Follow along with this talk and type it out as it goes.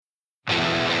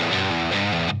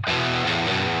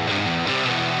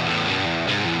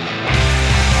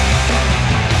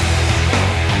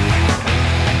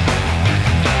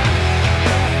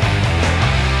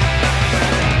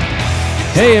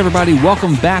Hey everybody,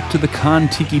 welcome back to the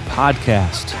Kon-Tiki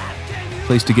Podcast, a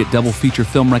place to get double feature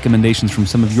film recommendations from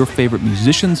some of your favorite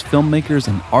musicians, filmmakers,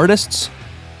 and artists.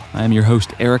 I am your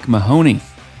host, Eric Mahoney.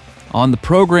 On the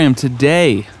program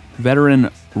today,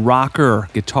 veteran rocker,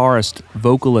 guitarist,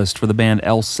 vocalist for the band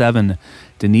L7,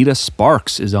 Donita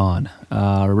Sparks is on.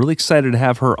 Really excited to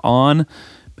have her on.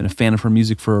 Been a fan of her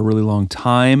music for a really long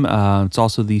time. It's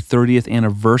also the 30th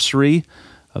anniversary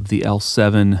of the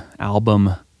L7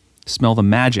 album, Smell the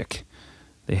Magic.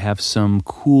 They have some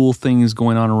cool things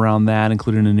going on around that,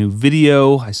 including a new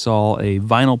video. I saw a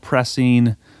vinyl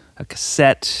pressing, a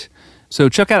cassette. So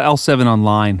check out L7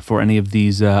 online for any of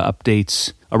these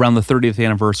updates around the 30th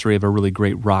anniversary of a really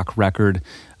great rock record.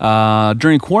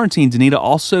 During quarantine, Donita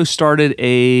also started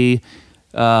a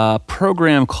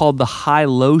program called The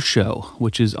High-Low Show,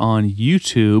 which is on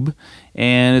YouTube,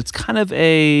 and it's kind of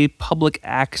a public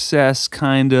access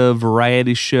kind of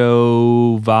variety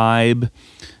show vibe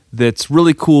that's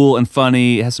really cool and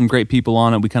funny. It has some great people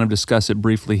on it. We kind of discuss it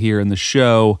briefly here in the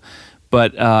show,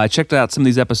 but I checked out some of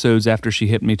these episodes after she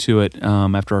hit me to it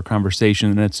after our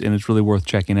conversation, and it's really worth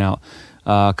checking out.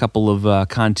 A couple of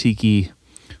Kon-Tiki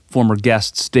former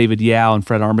guests, David Yao and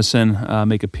Fred Armisen,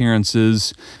 make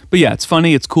appearances. But yeah, it's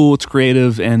funny, it's cool, it's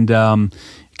creative, and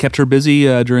kept her busy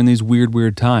during these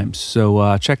weird times.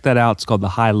 So check that out. It's called The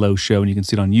High-Low Show, and you can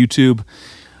see it on YouTube.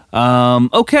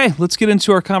 Okay, let's get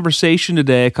into our conversation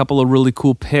today. A couple of really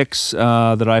cool picks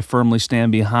that I firmly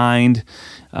stand behind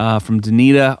from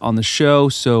Donita on the show.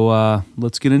 So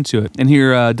let's get into it. And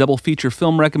here, a double feature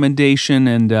film recommendation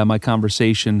and my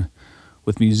conversation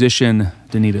with musician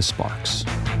Donita Sparks.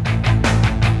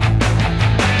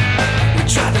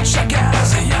 Check out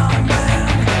as a young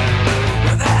man,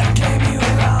 but that game you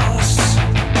lost.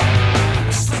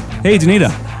 Hey, Donita.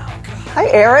 Hi,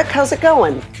 Eric. How's it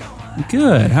going?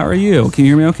 Good. How are you? Can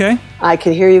you hear me okay? I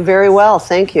can hear you very well.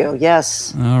 Thank you.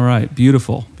 Yes. All right.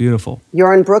 Beautiful.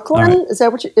 You're in Brooklyn? Right.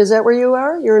 Is that where you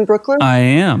are? You're in Brooklyn? I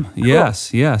am. Cool.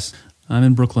 Yes. I'm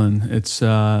in Brooklyn. It's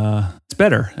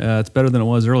better. It's better than it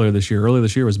was earlier this year. Earlier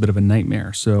this year was a bit of a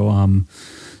nightmare.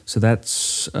 So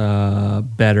that's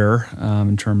better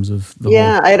in terms of the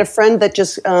Yeah, whole... I had a friend that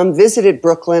just visited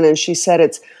Brooklyn, and she said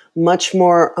it's much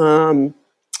more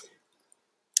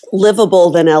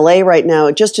livable than LA right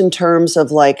now, just in terms of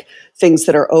like things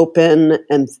that are open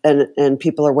and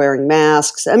people are wearing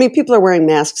masks. I mean, people are wearing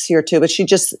masks here too, but she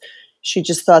just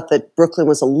thought that Brooklyn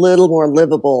was a little more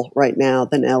livable right now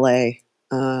than LA.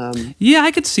 Yeah,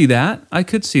 I could see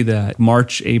that.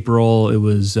 March, April, it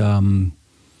was...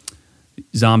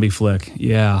 zombie flick,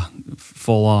 yeah,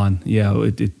 full on, yeah.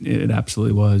 It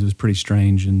absolutely was. It was pretty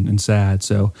strange and sad.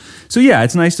 So yeah,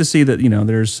 it's nice to see that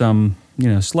there's some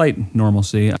slight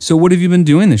normalcy. So what have you been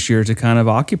doing this year to kind of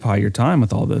occupy your time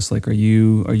with all this? Like, are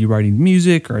you writing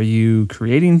music? Are you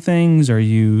creating things? Are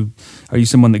you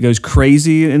someone that goes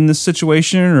crazy in this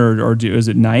situation, or is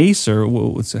it nice, or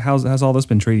how's all this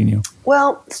been treating you?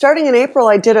 Well, starting in April,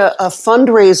 I did a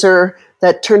fundraiser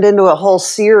that turned into a whole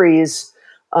series.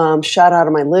 Shot out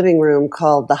of my living room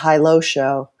called The High-Low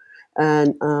Show,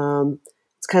 and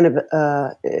it's kind of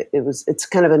an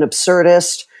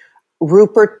absurdist,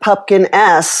 Rupert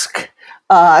Pupkin-esque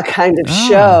kind of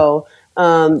show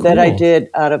that I did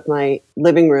out of my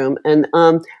living room, and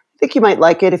I think you might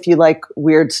like it if you like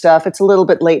weird stuff. It's a little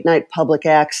bit late night public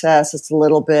access. It's a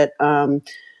little bit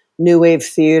new wave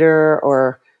theater,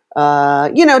 or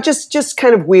just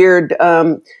kind of weird.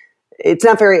 It's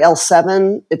not very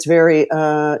L7. It's very,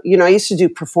 I used to do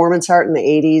performance art in the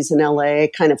 80s in LA,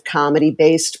 kind of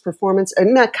comedy-based performance.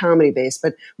 Not comedy-based,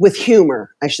 but with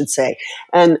humor, I should say.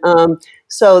 And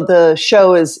so the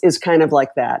show is kind of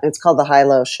like that. It's called The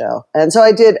High-Low Show. And so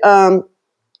I did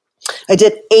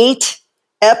 8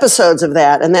 episodes of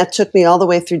that, and that took me all the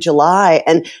way through July.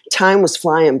 And time was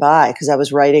flying by because I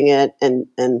was writing it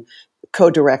and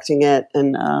co-directing it.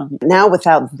 And now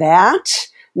without that...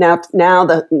 Now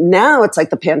it's like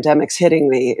the pandemic's hitting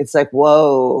me. It's like,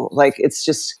 whoa, like it's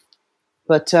just,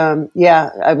 but yeah,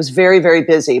 I was very, very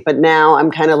busy, but now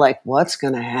I'm kind of like, what's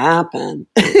going to happen?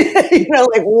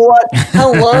 Like what,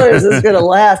 how long is this going to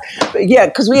last? But yeah,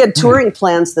 because we had touring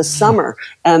plans this summer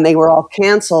and they were all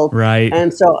canceled. Right.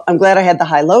 And so I'm glad I had the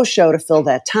High-Low Show to fill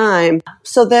that time.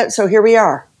 So here we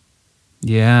are.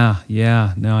 Yeah.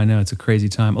 No, I know. It's a crazy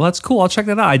time. Well, that's cool. I'll check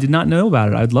that out. I did not know about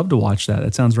it. I'd love to watch that.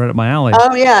 That sounds right up my alley.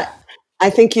 Oh, yeah.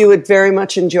 I think you would very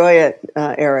much enjoy it,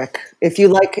 Eric. If you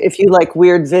like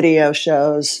weird video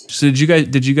shows. So did you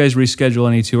guys reschedule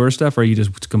any tour stuff, or are you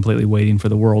just completely waiting for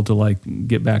the world to like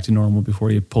get back to normal before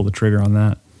you pull the trigger on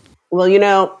that? Well,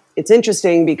 it's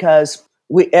interesting because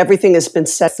everything has been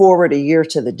set forward a year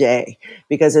to the day,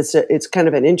 because it's kind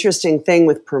of an interesting thing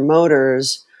with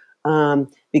promoters,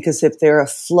 because if there are a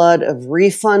flood of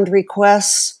refund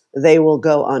requests, they will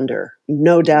go under,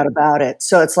 no doubt about it.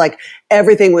 So it's like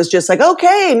everything was just like,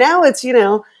 okay, now it's,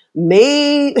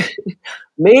 May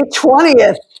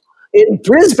 20th in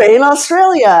Brisbane,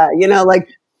 Australia, like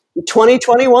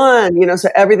 2021, so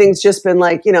everything's just been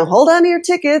like, hold on to your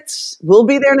tickets. We'll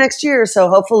be there next year. So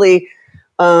hopefully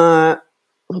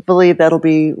that'll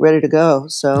be ready to go.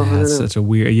 So that's such a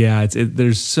weird,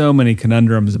 there's so many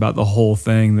conundrums about the whole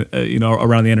thing that,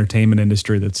 around the entertainment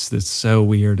industry. That's so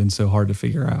weird and so hard to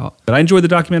figure out. But I enjoyed the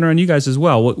documentary on you guys as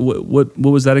well. What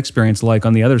was that experience like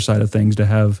on the other side of things, to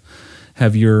have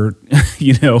your,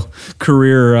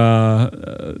 career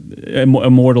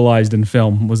immortalized in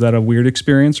film? Was that a weird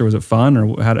experience, or was it fun,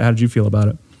 or how did you feel about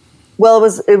it? Well,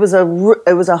 it was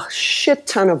a shit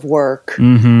ton of work.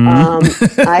 Mm-hmm.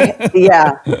 I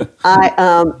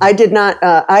did not.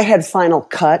 I had final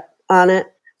cut on it,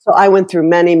 so I went through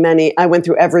I went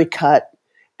through every cut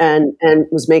and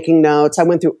was making notes. I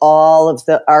went through all of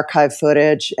the archive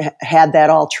footage, had that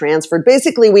all transferred.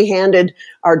 Basically, we handed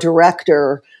our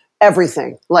director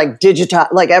everything, like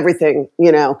like everything,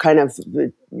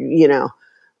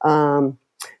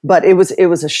 but it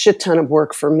was a shit ton of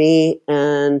work for me,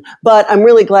 but I'm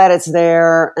really glad it's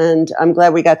there, and I'm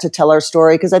glad we got to tell our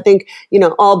story, because I think,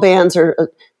 all bands are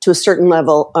to a certain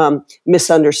level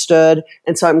misunderstood,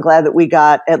 and so I'm glad that we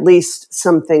got at least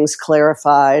some things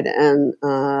clarified and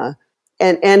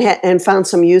found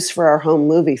some use for our home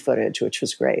movie footage, which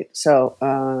was great. So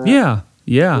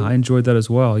Yeah, I enjoyed that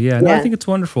as well. I think it's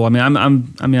wonderful. I mean,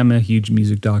 I'm a huge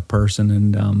music doc person,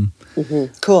 and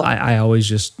cool. I always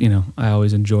just, I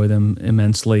always enjoy them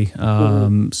immensely.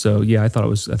 So I thought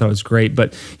it was great.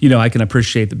 But I can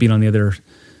appreciate that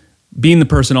being the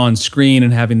person on screen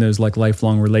and having those like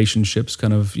lifelong relationships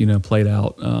kind of played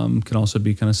out can also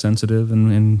be kind of sensitive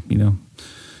and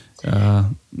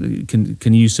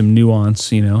can use some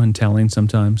nuance, in telling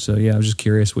sometimes. So I was just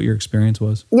curious what your experience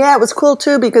was. Yeah, it was cool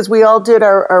too, because we all did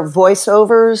our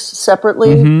voiceovers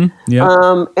separately.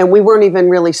 And we weren't even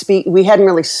really we hadn't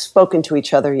really spoken to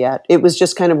each other yet. It was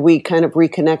just we kind of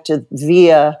reconnected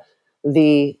via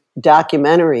the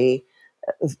documentary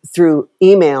through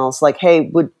emails, like,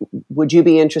 hey, would you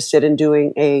be interested in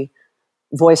doing a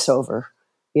voiceover,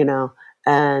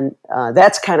 And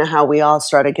that's kind of how we all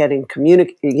started getting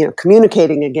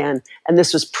communicating again. And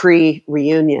this was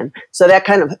pre-reunion, so that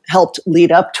kind of helped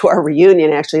lead up to our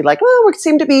reunion. Actually, like, well, we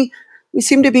seem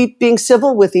to be being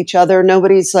civil with each other.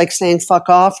 Nobody's like saying "fuck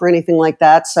off" or anything like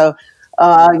that. So,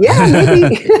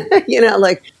 maybe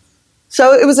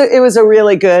So it was a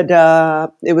really good.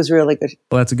 It was really good.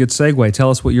 Well, that's a good segue. Tell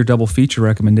us what your double feature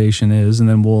recommendation is, and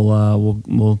then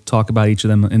we'll talk about each of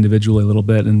them individually a little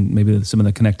bit, and maybe some of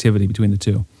the connectivity between the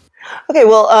two. Okay.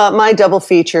 Well, my double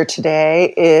feature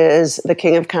today is The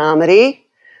King of Comedy,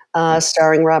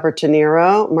 starring Robert De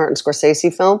Niro, Martin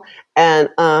Scorsese film, and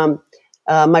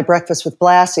My Breakfast with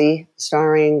Blassie,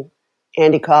 starring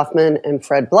Andy Kaufman and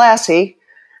Fred Blassie.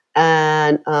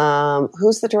 And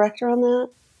who's the director on that?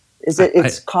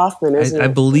 It's Kaufman, isn't it? I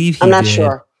believe he I'm not did.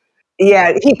 sure.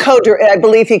 Yeah, I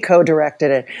believe he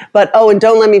co-directed it. But and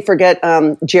don't let me forget,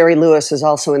 Jerry Lewis is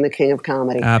also in The King of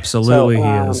Comedy. Absolutely, he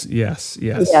is. Yes.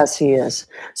 Yes, he is.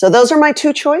 So those are my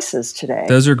two choices today.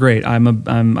 Those are great. I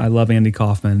love Andy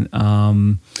Kaufman.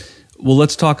 Well,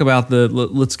 let's talk about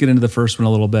let's get into the first one a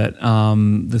little bit.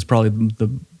 This is probably the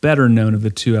better known of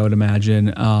the two, I would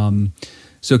imagine.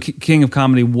 So King of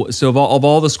Comedy. So of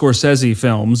all the Scorsese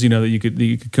films, that you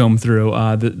could comb through,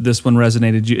 this one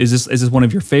resonated. Is this one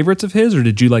of your favorites of his, or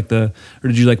did you like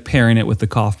pairing it with the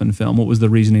Kaufman film? What was the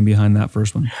reasoning behind that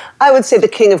first one? I would say The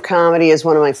King of Comedy is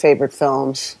one of my favorite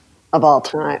films of all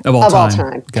time. Of all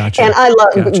time. Gotcha. And I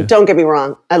love. Don't get me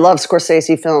wrong. I love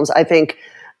Scorsese films. I think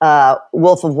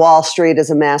Wolf of Wall Street is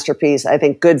a masterpiece. I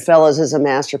think Goodfellas is a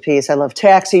masterpiece. I love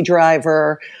Taxi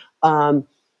Driver.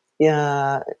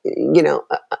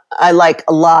 I like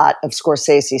a lot of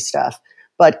Scorsese stuff,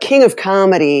 but King of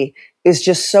Comedy is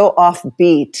just so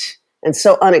offbeat and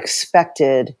so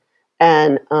unexpected.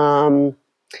 And De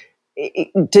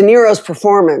Niro's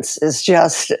performance is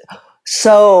just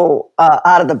so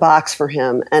out of the box for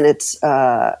him, and it's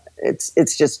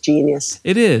just genius.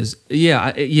 It is,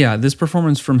 yeah. This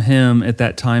performance from him at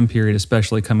that time period,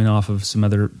 especially coming off of some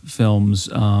other films,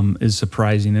 is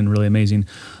surprising and really amazing.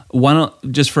 Why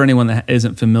don't, just for anyone that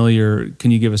isn't familiar, can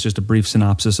you give us just a brief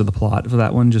synopsis of the plot for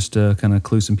that one, just to kind of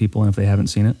clue some people in if they haven't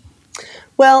seen it?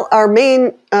 Well, our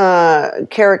main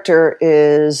character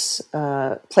is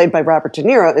played by Robert De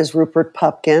Niro, is Rupert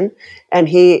Pupkin, and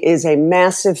he is a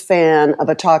massive fan of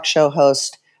a talk show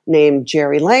host named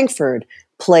Jerry Langford,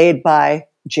 played by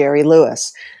Jerry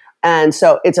Lewis. And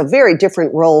so it's a very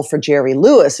different role for Jerry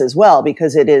Lewis as well,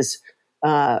 because it is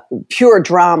pure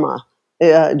drama,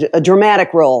 a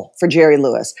dramatic role for Jerry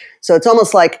Lewis. So it's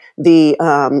almost like the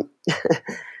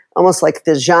almost like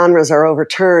the genres are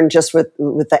overturned just with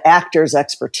the actor's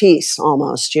expertise,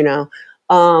 almost, you know.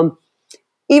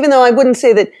 Even though I wouldn't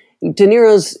say that De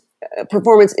Niro's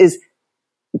performance is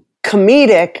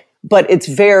comedic, but it's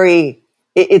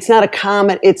not a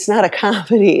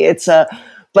comedy.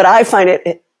 But I find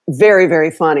it very,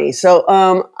 very funny. So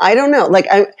I don't know.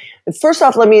 First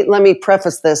off, let me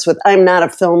preface this with, I'm not a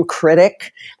film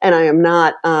critic, and I'm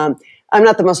not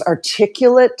the most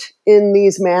articulate in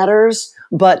these matters.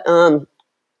 But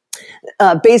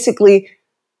basically,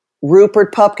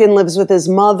 Rupert Pupkin lives with his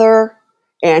mother,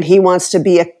 and he wants to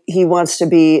be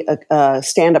a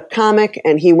stand-up comic,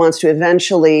 and he wants to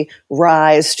eventually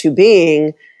rise to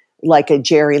being like a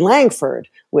Jerry Langford,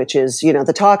 which is, you know,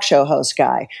 the talk show host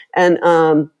guy. And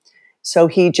so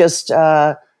he just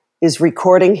is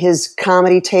recording his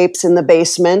comedy tapes in the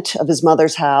basement of his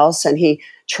mother's house, and he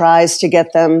tries to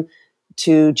get them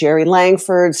to Jerry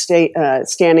Langford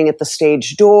standing at the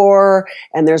stage door,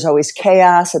 and there's always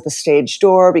chaos at the stage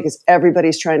door because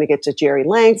everybody's trying to get to Jerry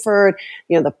Langford.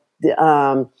 You know,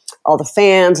 all the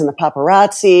fans and the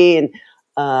paparazzi,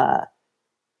 and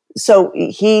so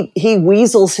he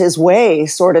weasels his way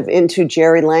sort of into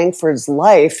Jerry Langford's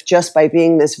life just by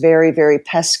being this very, very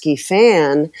pesky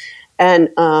fan, and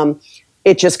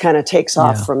it just kind of takes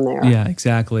off from there. Yeah,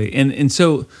 exactly, and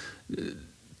so.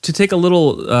 To take a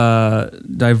little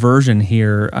diversion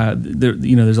here,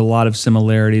 there's a lot of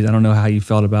similarities. I don't know how you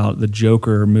felt about the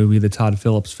Joker movie, the Todd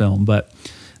Phillips film, but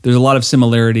there's a lot of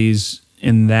similarities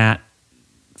in that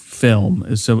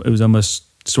film. So it was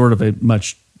almost sort of a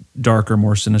much darker,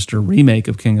 more sinister remake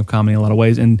of King of Comedy in a lot of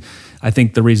ways. And I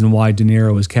think the reason why De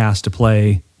Niro was cast to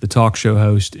play the talk show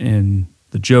host in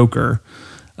the Joker.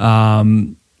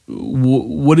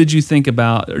 What did you think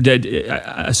about,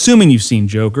 assuming you've seen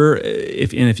Joker,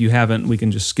 if you haven't, we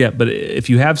can just skip, but if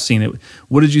you have seen it,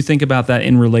 what did you think about that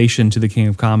in relation to the King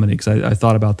of Comedy? Because I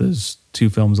thought about those two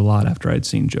films a lot after I'd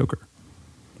seen Joker.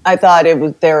 I thought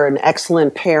they're an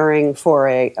excellent pairing for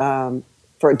a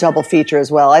double feature as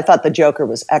well. I thought the Joker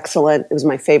was excellent. It was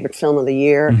my favorite film of the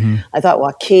year. Mm-hmm. I thought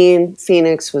Joaquin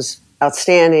Phoenix was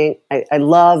outstanding. I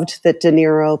loved that De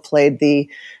Niro played the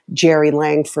Jerry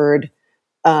Langford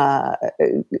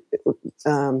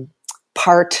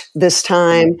part this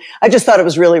time. I just thought it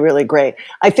was really, really great.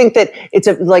 I think that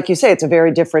like you say, it's a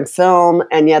very different film,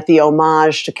 and yet the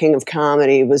homage to King of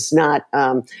Comedy was not,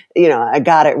 I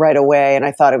got it right away, and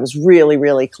I thought it was really,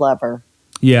 really clever.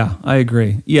 Yeah, I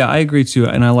agree. Yeah, I agree too,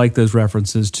 and I like those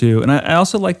references too. And I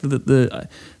also like the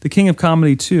King of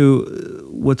Comedy too.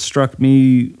 What struck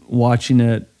me watching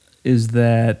it is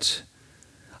that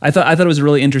I thought it was a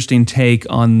really interesting take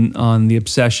on the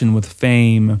obsession with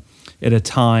fame at a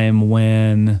time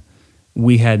when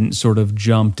we hadn't sort of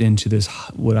jumped into this,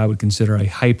 what I would consider a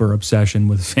hyper obsession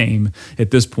with fame at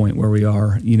this point where we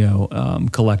are,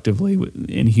 collectively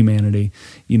in humanity.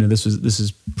 This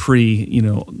is pre,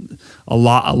 a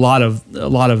lot of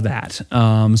that.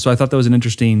 So I thought that was an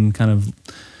interesting kind of,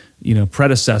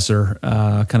 predecessor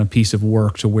kind of piece of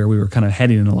work to where we were kind of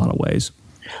heading in a lot of ways.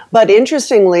 But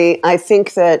interestingly, I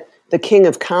think that the King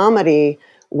of Comedy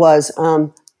was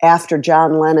after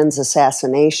John Lennon's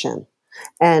assassination.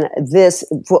 And this,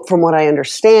 from what I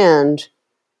understand,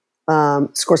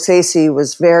 Scorsese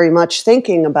was very much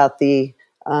thinking about the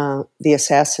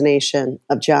assassination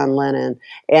of John Lennon.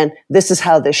 And this is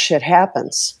how this shit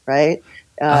happens, right?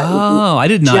 I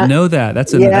did not know that.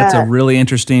 That's a really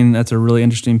interesting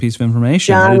piece of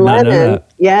information. John I did Lennon, not know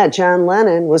that. Yeah, John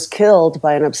Lennon was killed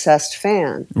by an obsessed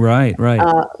fan. Right.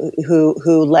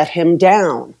 Who let him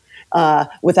down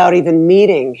without even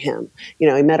meeting him. He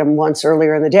met him once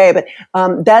earlier in the day, but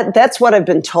that's what I've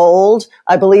been told.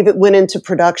 I believe it went into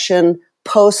production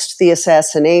post the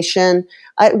assassination.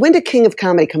 When did King of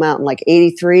Comedy come out? In like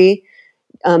 1983?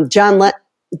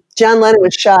 John Lennon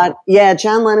was shot. Yeah,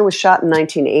 John Lennon was shot in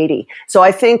 1980. So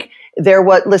I think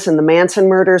the Manson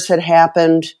murders had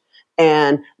happened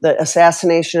and the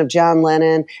assassination of John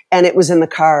Lennon, and it was in the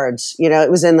cards. It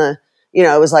was in the,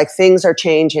 it was like things are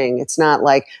changing. It's not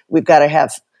like we've got to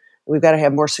have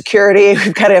more security.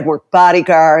 We've got to have more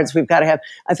bodyguards. We've got to have,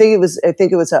 I think it was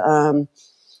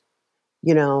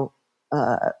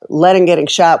Lennon getting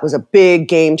shot was a big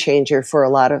game changer for a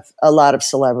lot of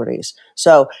celebrities.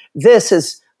 So this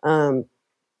is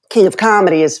king of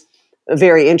comedy is a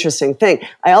very interesting thing.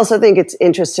 I also think it's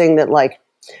interesting that, like,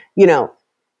 you know,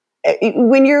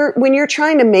 when you're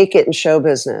trying to make it in show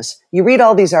business, you read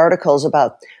all these articles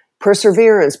about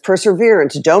perseverance.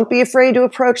 Don't be afraid to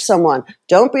approach someone.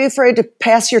 Don't be afraid to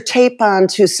pass your tape on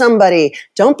to somebody.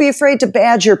 Don't be afraid to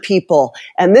badger people.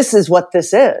 And this is what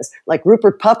this is. Like,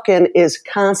 Rupert Pupkin is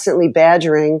constantly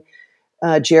badgering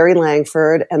Jerry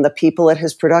Langford and the people at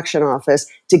his production office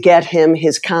to get him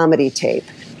his comedy tape.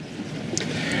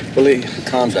 Billy,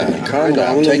 calm down. I'm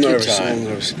a little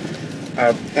nervous.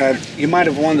 You might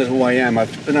have wondered who I am.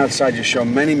 I've been outside your show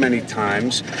many, many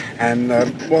times. And,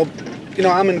 well, you know,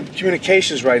 I'm in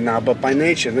communications right now, but by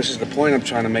nature, and this is the point I'm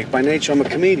trying to make, by nature, I'm a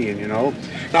comedian, you know?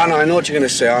 No, I know what you're going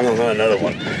to say. I don't know another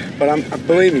one. But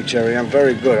believe me, Jerry, I'm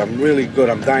very good. I'm really good.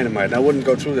 I'm dynamite. And I wouldn't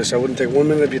go through this. I wouldn't take 1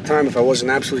 minute of your time if I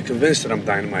wasn't absolutely convinced that I'm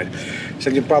dynamite. So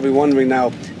you're probably wondering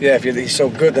now, yeah, if he's so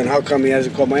good, then how come he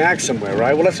hasn't called my act somewhere,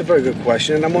 right? Well, that's a very good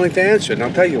question, and I'm willing to answer it, and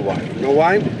I'll tell you why. You know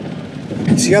why?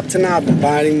 See, up to now, I've been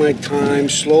biding my time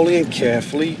slowly and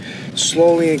carefully, so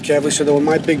that when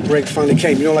my big break finally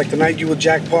came, you know, like the night you with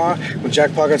Jack Parr, when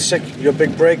Jack Parr got sick, your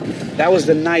big break, that was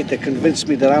the night that convinced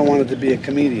me that I wanted to be a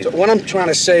comedian. So what I'm trying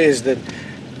to say is that,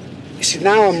 you see,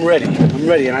 now I'm ready,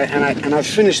 and I've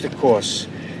finished the course,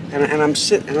 and I'm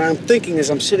thinking as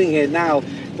I'm sitting here now,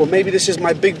 well, maybe this is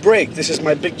my big break, this is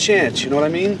my big chance, you know what I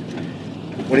mean?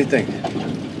 What do you think?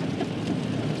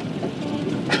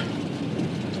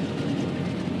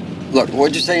 Look,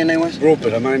 what'd you say your name was?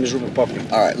 Rupert. My name is Rupert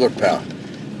Pupkin. All right, look, pal.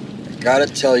 I gotta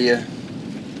tell you,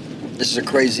 this is a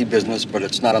crazy business, but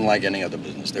it's not unlike any other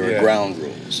business. There are ground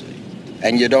rules.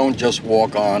 And you don't just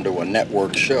walk onto a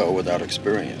network show without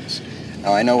experience.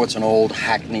 Now, I know it's an old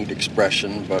hackneyed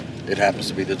expression, but it happens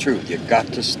to be the truth. You got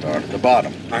to start at the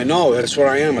bottom. I know, that's where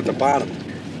I am, at the bottom.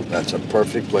 That's a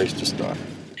perfect place to start.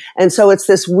 And so it's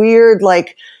this weird,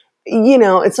 like, you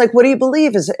know, it's like, what do you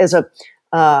believe as a,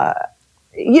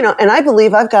 you know, and I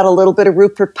believe I've got a little bit of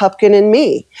Rupert Pupkin in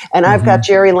me, and I've got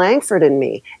Jerry Langford in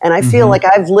me. And I feel like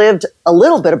I've lived a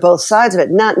little bit of both sides of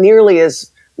it, not nearly as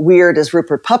weird as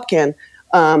Rupert Pupkin,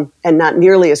 and not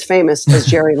nearly as famous as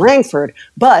Jerry Langford,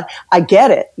 but I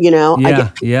get it, you know. Yeah,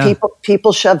 I get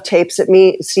people shove tapes at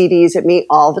me, CDs at me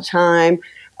all the time,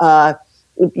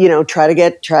 you know, try to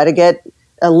get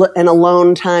an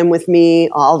alone time with me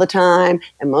all the time.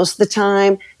 And most of the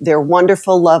time, they're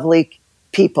wonderful, lovely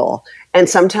people. And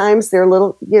sometimes they're a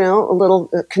little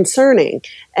concerning.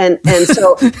 And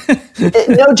so,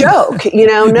 no joke, you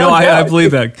know, no joke. I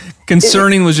believe that.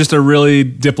 Concerning was just a really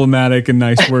diplomatic and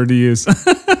nice word to use.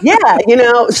 Yeah, you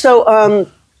know, so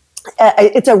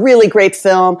it's a really great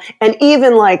film. And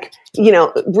even, like, you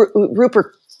know,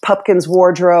 Rupert Pupkin's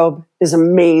wardrobe is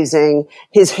amazing.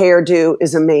 His hairdo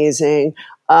is amazing.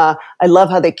 I love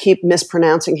how they keep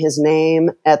mispronouncing his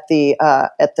name at the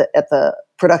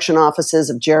production offices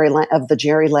of the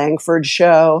Jerry Langford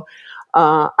show.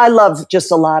 I love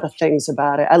just a lot of things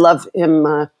about it. I love him.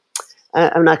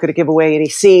 I'm not going to give away any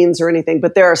scenes or anything,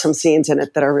 but there are some scenes in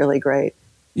it that are really great.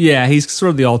 Yeah, he's sort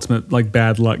of the ultimate, like,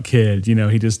 bad luck kid. You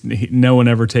know, no one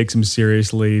ever takes him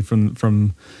seriously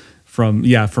from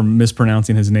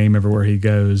mispronouncing his name everywhere he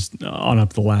goes on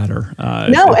up the ladder.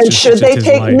 And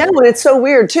it's so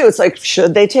weird too. It's like,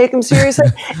 should they take him seriously?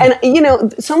 And, you know,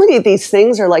 so many of these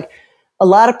things are like, a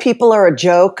lot of people are a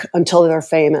joke until they're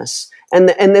famous. And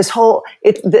this whole,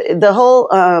 the whole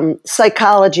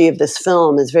psychology of this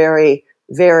film is very,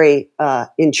 very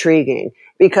intriguing,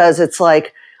 because it's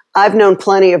like, I've known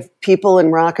plenty of people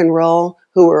in rock and roll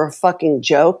who were a fucking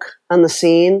joke on the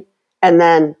scene, and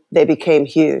then they became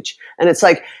huge. And it's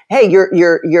like, hey,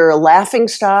 you're a laughing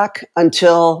stock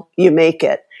until you make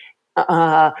it.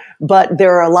 But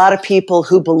there are a lot of people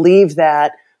who believe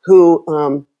that, who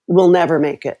will never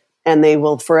make it, and they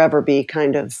will forever be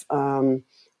kind of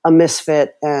a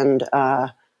misfit and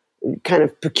kind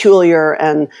of peculiar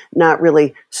and not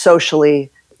really socially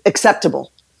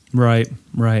acceptable. Right.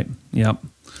 Yep.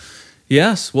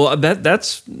 Yes. Well,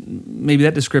 that's maybe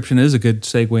that description is a good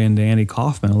segue into Andy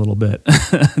Kaufman a little bit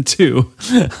too.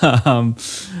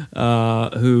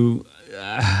 Who,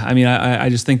 I mean, I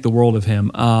just think the world of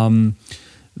him.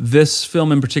 This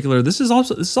film in particular, this is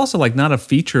also like not a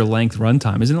feature length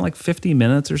runtime, isn't it? Like 50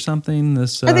 minutes or something. I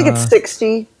think it's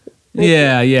 60.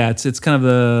 Yeah. It's kind of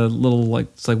a little, like,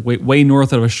 it's like way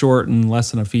north of a short and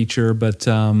less than a feature. But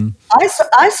I saw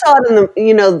it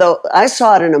I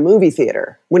saw it in a movie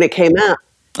theater when it came out.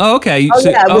 Oh, okay. It was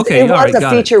a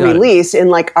feature release in,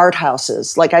 like, art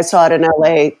houses. Like, I saw it in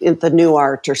LA at the New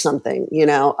Art or something. You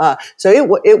know, so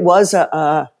it was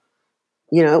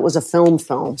it was a film.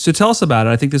 So tell us about it.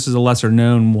 I think this is a lesser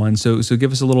known one. So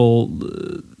give us a little.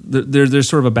 There's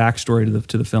sort of a backstory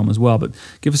to the film as well, but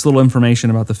give us a little information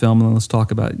about the film, and then let's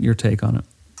talk about your take on it.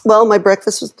 Well, My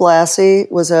Breakfast with Blassie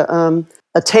was a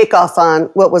takeoff on,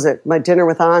 what was it? My Dinner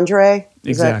with Andre.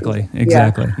 Exactly.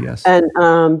 Yeah. Yes.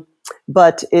 And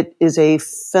but it is a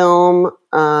film.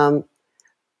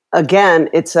 Again,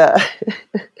 it's a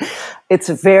it's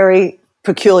a very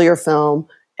peculiar film,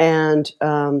 and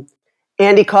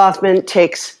Andy Kaufman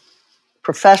takes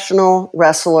professional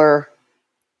wrestler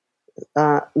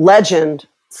legend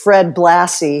Fred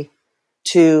Blassie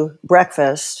to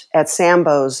breakfast at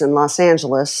Sambo's in Los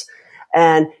Angeles,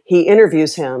 and he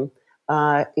interviews him.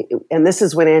 And this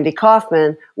is when Andy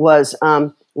Kaufman was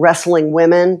wrestling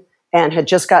women and had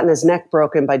just gotten his neck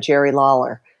broken by Jerry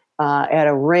Lawler at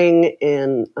a ring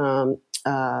in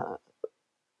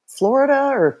Florida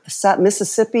or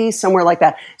Mississippi, somewhere like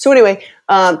that. So anyway,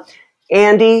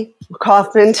 Andy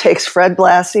Kaufman takes Fred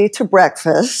Blassie to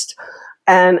breakfast,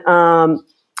 and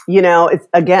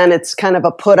it's kind of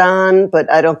a put on, but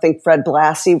I don't think Fred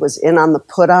Blassie was in on the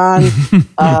put on.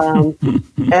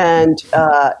 And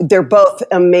they're both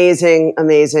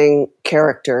amazing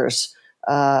characters.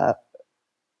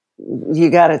 You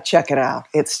got to check it out.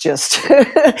 It's just,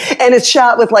 and it's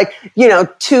shot with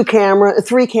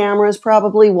 3 cameras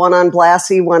probably, one on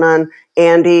Blassie, one on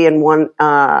Andy, and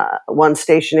one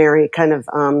stationary kind of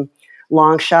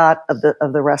long shot of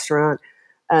the restaurant.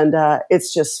 And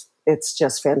it's just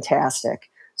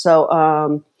fantastic.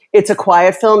 So it's a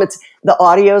quiet film. The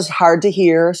audio's hard to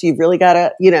hear, so you've really got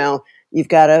to, you've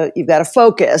got to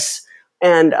focus.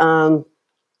 And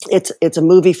it's a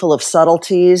movie full of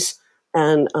subtleties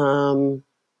and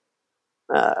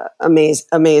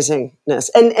amazingness.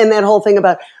 And that whole thing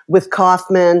with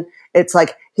Kaufman, it's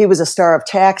like he was a star of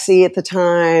Taxi at the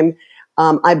time.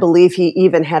 I believe he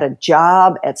even had a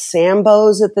job at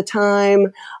Sambo's at the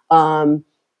time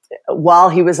while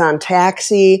he was on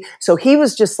Taxi. So he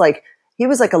was just like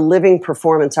a living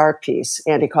performance art piece,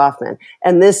 Andy Kaufman.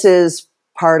 And this is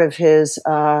part of his,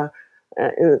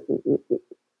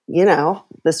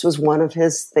 this was one of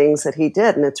his things that he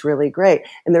did, and it's really great.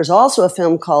 And there's also a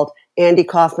film called Andy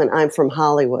Kaufman, I'm From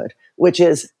Hollywood, which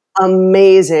is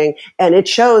amazing. And it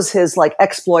shows his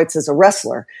exploits as a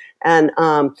wrestler and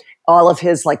all of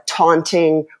his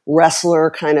taunting wrestler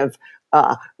kind of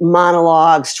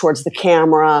monologues towards the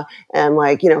camera and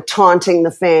taunting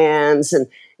the fans. And,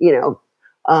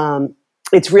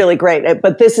 it's really great.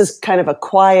 But this is kind of a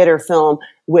quieter film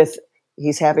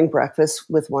he's having breakfast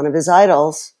with one of his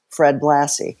idols, Fred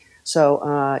Blassie.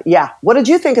 So, what did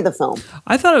you think of the film?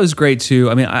 I thought it was great too.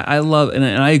 I mean, I love, and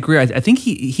I agree. I think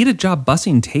he had a job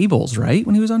bussing tables, right?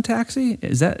 When he was on Taxi.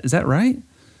 Is that right?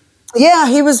 Yeah,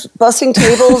 he was bussing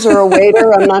tables or a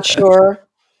waiter. I'm not sure.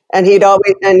 And he'd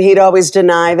always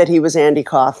deny that he was Andy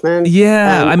Kaufman.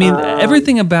 Yeah, I mean,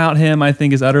 everything about him, I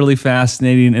think, is utterly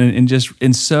fascinating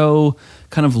and so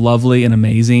kind of lovely and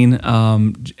amazing.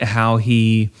 How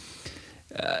he,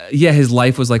 his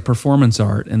life was like performance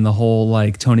art, and the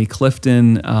whole Tony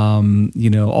Clifton,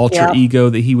 alter ego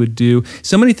that he would do.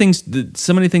 So many things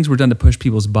were done to push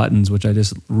people's buttons, which I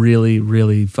just really,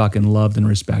 really fucking loved and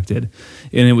respected.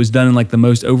 And it was done in the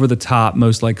most over the top,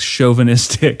 most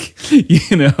chauvinistic,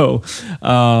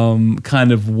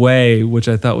 kind of way, which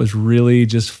I thought was really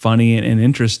just funny and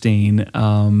interesting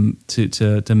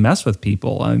to mess with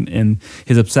people. And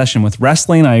his obsession with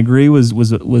wrestling, I agree, was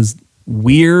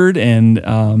weird and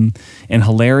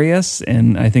hilarious,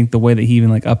 and I think the way that he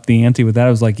even upped the ante with that,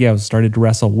 I was started to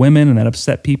wrestle women, and that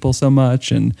upset people so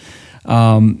much. And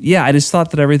I just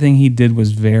thought that everything he did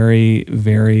was very,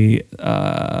 very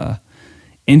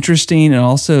interesting, and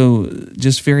also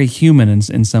just very human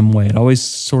in some way. It always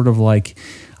sort of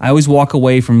I always walk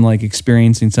away from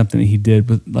experiencing something that he did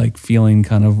with feeling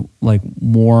kind of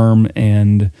warm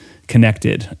and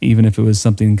connected, even if it was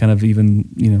something kind of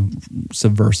even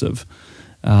subversive.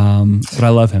 But I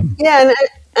love him. Yeah,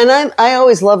 and I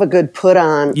always love a good put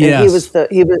on. Yes.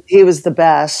 And he was the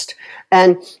best,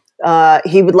 and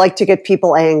he would like to get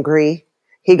people angry.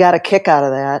 He got a kick out of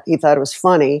that. He thought it was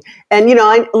funny. And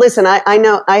I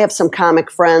know I have some comic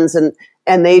friends,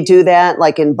 and they do that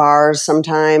in bars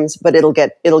sometimes, but it'll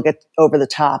get over the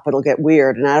top. It'll get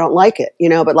weird, and I don't like it,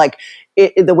 But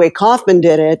the way Kaufman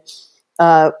did it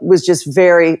was just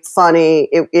very funny.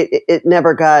 It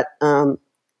never got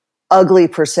ugly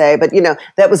per se, but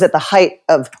that was at the height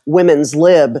of women's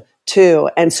lib too,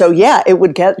 and so it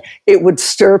would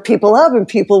stir people up, and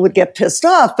people would get pissed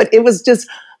off. But it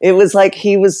was like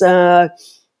he was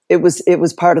it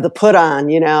was part of the put on,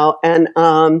 and.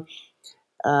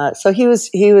 So he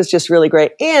was just really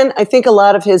great. And I think a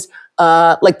lot of his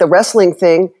like the wrestling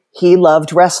thing, he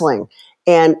loved wrestling.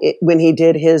 And when he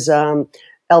did his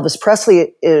Elvis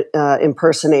Presley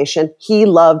impersonation, he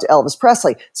loved Elvis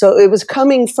Presley. So it was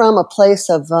coming from a place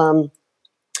of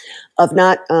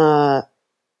not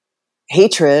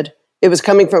hatred. It was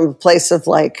coming from a place of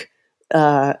like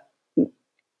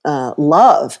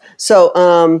love. So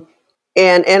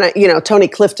and you know, Tony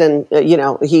Clifton, you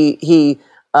know, he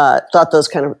thought those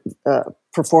kind of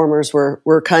performers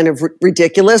were kind of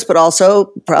ridiculous, but also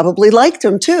probably liked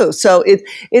him too. So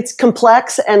it's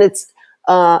complex and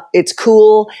it's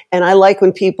cool, and I like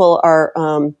when people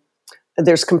are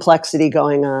there's complexity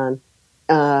going on.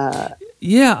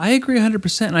 Yeah, I agree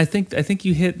 100%, and I think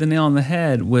you hit the nail on the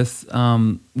head with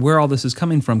where all this is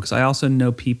coming from, because I also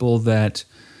know people that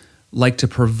like to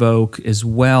provoke as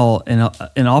well, and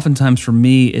oftentimes for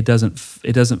me it doesn't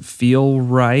feel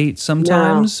right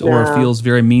sometimes, or it feels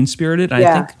very mean-spirited.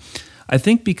 I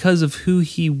think because of who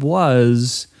he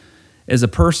was as a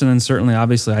person, and certainly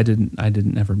obviously I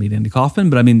didn't ever meet Andy Kaufman,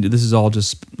 but I mean, this is all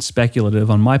just speculative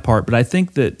on my part, but I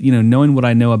think that, you know, knowing what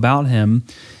I know about him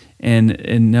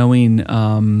and knowing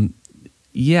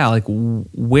like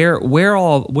where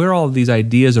all of these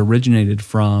ideas originated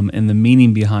from and the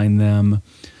meaning behind them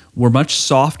were much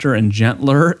softer and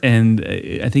gentler, and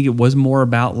I think it was more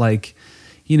about like,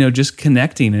 you know, just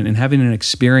connecting and having an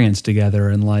experience together,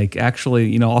 and like actually,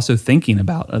 you know, also thinking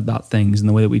about things and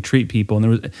the way that we treat people. And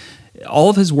there was all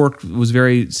of his work was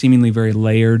seemingly very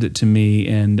layered to me,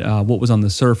 and what was on the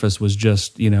surface was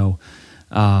just, you know,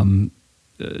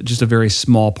 just a very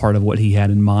small part of what he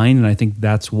had in mind. And I think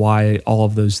that's why all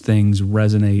of those things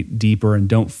resonate deeper and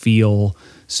don't feel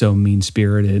so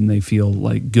mean-spirited, and they feel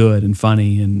like good and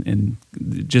funny, and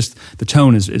just the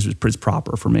tone is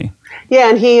proper for me. Yeah,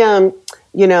 and he,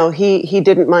 you know, he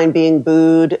didn't mind being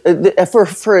booed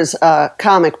for his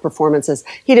comic performances.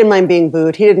 He didn't mind being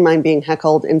booed. He didn't mind being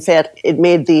heckled. In fact, it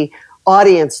made the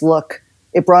audience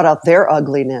it brought out their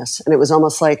ugliness, and it was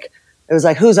almost like, it was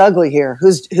like, who's ugly here?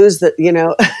 Who's the, you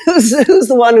know, who's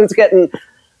the one who's getting,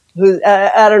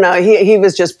 I don't know. He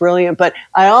was just brilliant. But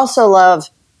I also love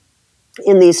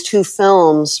in these two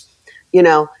films, you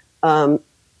know,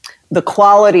 the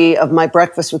quality of My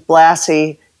Breakfast with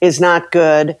Blassie is not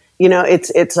good. You know,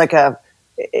 it's like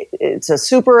it's a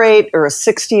Super 8 or a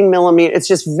 16 millimeter. It's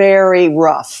just very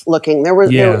rough looking. There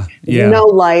was no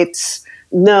lights.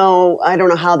 No, I don't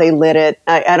know how they lit it.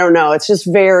 I don't know. It's just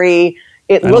very.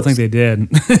 I don't think they did.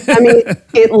 I mean,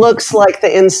 it looks like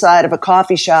the inside of a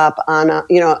coffee shop on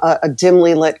a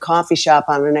dimly lit coffee shop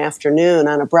on an afternoon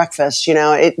on a breakfast. You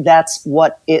know, that's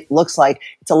what it looks like.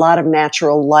 It's a lot of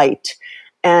natural light.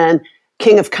 And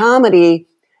King of Comedy,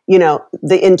 you know,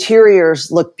 the interiors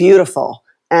look beautiful,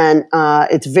 and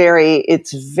it's very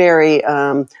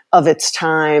of its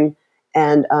time.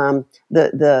 And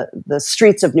the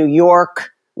streets of New York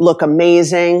look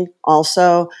amazing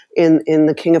also in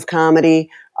the King of Comedy,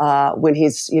 when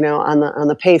he's, you know, on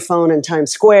the payphone in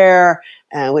Times Square,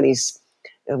 when he's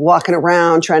walking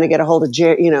around trying to get a hold of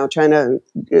Jerry, you know, trying to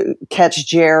catch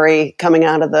Jerry coming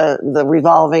out of the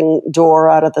revolving door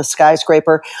out of the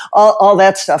skyscraper. All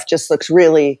that stuff just looks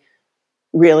really,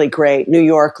 really great. New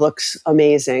York looks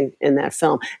amazing in that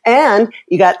film. And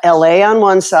you got LA on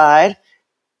one side,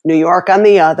 New York on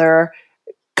the other,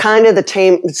 kind of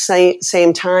the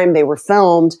same time they were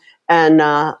filmed, and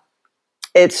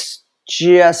it's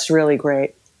just really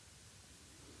great.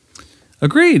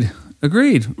 Agreed.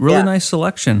 Really nice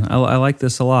selection. I like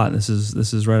this a lot. This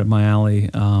is right up my alley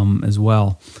as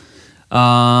well.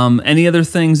 Any other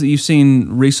things that you've seen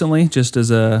recently, just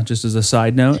as a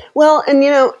side note? Well, and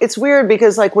you know, it's weird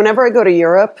because like whenever I go to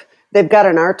Europe, they've got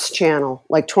an arts channel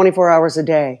like 24 hours a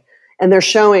day, and they're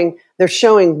showing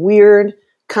weird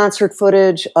concert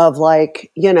footage of like,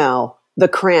 you know, the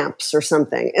Cramps or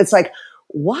something. It's like,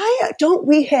 why don't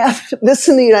we have this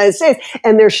in the United States?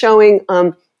 And they're showing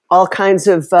all kinds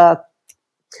of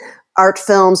art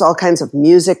films, all kinds of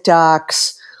music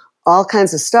docs, all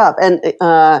kinds of stuff. And,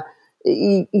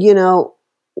 you know,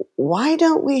 why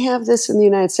don't we have this in the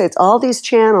United States? All these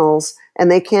channels, and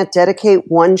they can't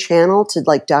dedicate one channel to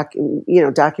like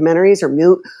documentaries or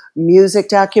music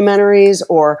documentaries,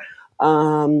 or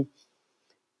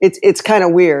it's kind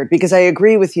of weird, because I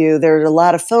agree with you. There are a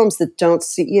lot of films that don't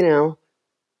see, you know,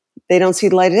 they don't see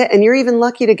the light of day, and you're even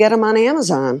lucky to get them on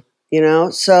Amazon, you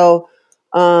know? So,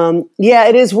 yeah,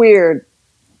 it is weird.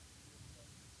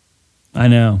 I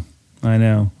know.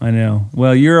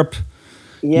 Well, Europe's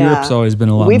always been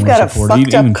a lot. We've got a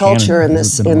fucked up culture in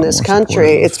this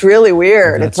country. It's really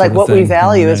weird. It's like what we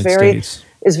value is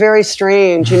very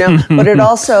strange, you know. But it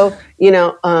also, you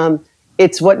know,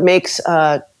 it's what makes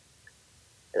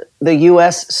the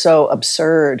U.S. so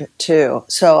absurd too.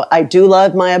 So I do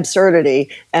love my absurdity,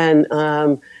 and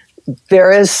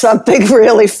there is something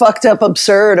really fucked up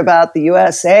absurd about the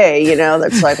USA.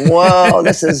 That's like, whoa,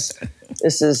 this is.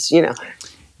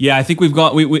 Yeah, I think we've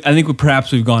gone. I think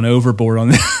perhaps we've gone overboard on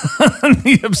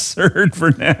the absurd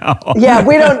for now. Yeah,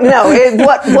 we don't know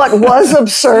what was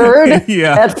absurd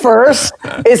at first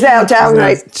is now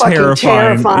downright fucking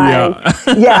terrifying.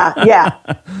 Yeah.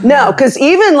 No, because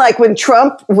even like when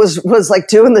Trump was like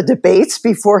doing the debates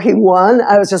before he won,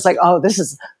 I was just like, oh, this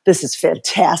is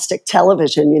fantastic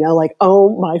television. Like,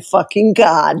 oh my fucking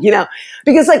God.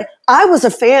 Because like I was a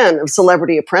fan of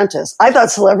Celebrity Apprentice. I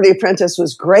thought Celebrity Apprentice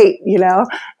was great.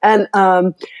 And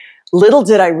little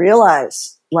did I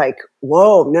realize, like,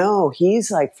 whoa, no,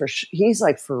 he's like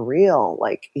for real.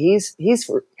 Like he's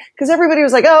for, because everybody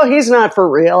was like, oh, he's not for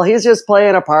real. He's just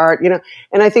playing a part,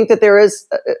 And I think that there is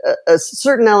a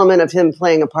certain element of him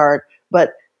playing a part,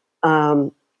 but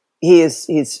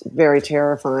he's very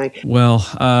terrifying. Well,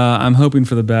 I'm hoping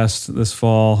for the best this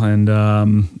fall, and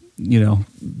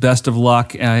best of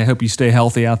luck. I hope you stay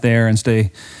healthy out there and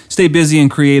stay busy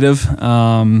and creative.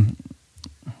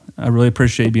 I really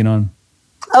appreciate you being on.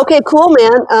 Okay, cool,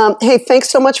 man. Hey, thanks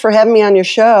so much for having me on your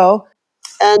show.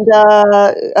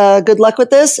 And good luck with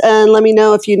this. And let me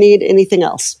know if you need anything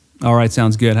else. All right,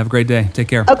 sounds good. Have a great day. Take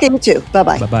care. Okay, you too.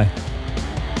 Bye-bye. Bye-bye.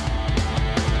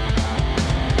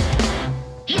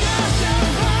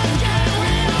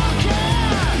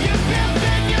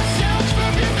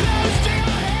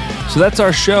 So that's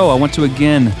our show. I want to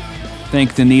again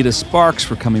thank Danita Sparks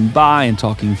for coming by and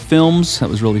talking films. That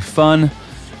was really fun.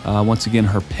 Once again,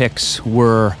 her picks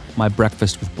were My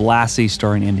Breakfast with Blassie,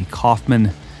 starring Andy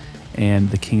Kaufman, and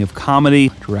The King of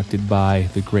Comedy, directed by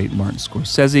the great Martin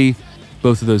Scorsese.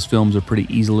 Both of those films are pretty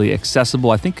easily accessible.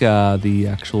 I think the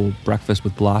actual Breakfast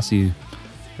with Blassie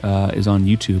is on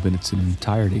YouTube in its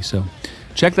entirety. So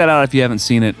check that out if you haven't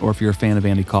seen it, or if you're a fan of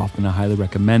Andy Kaufman. I highly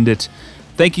recommend it.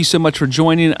 Thank you so much for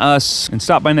joining us, and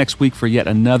stop by next week for yet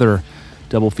another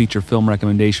double feature film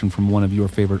recommendation from one of your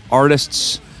favorite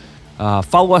artists.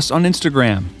 Follow us on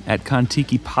Instagram at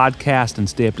Kontiki Podcast and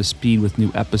stay up to speed with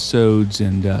new episodes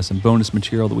and some bonus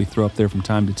material that we throw up there from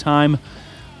time to time.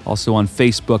 Also on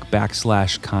Facebook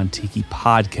 /Kontiki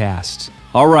Podcast.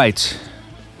 All right,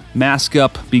 mask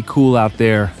up, be cool out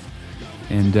there,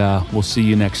 and we'll see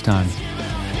you next time.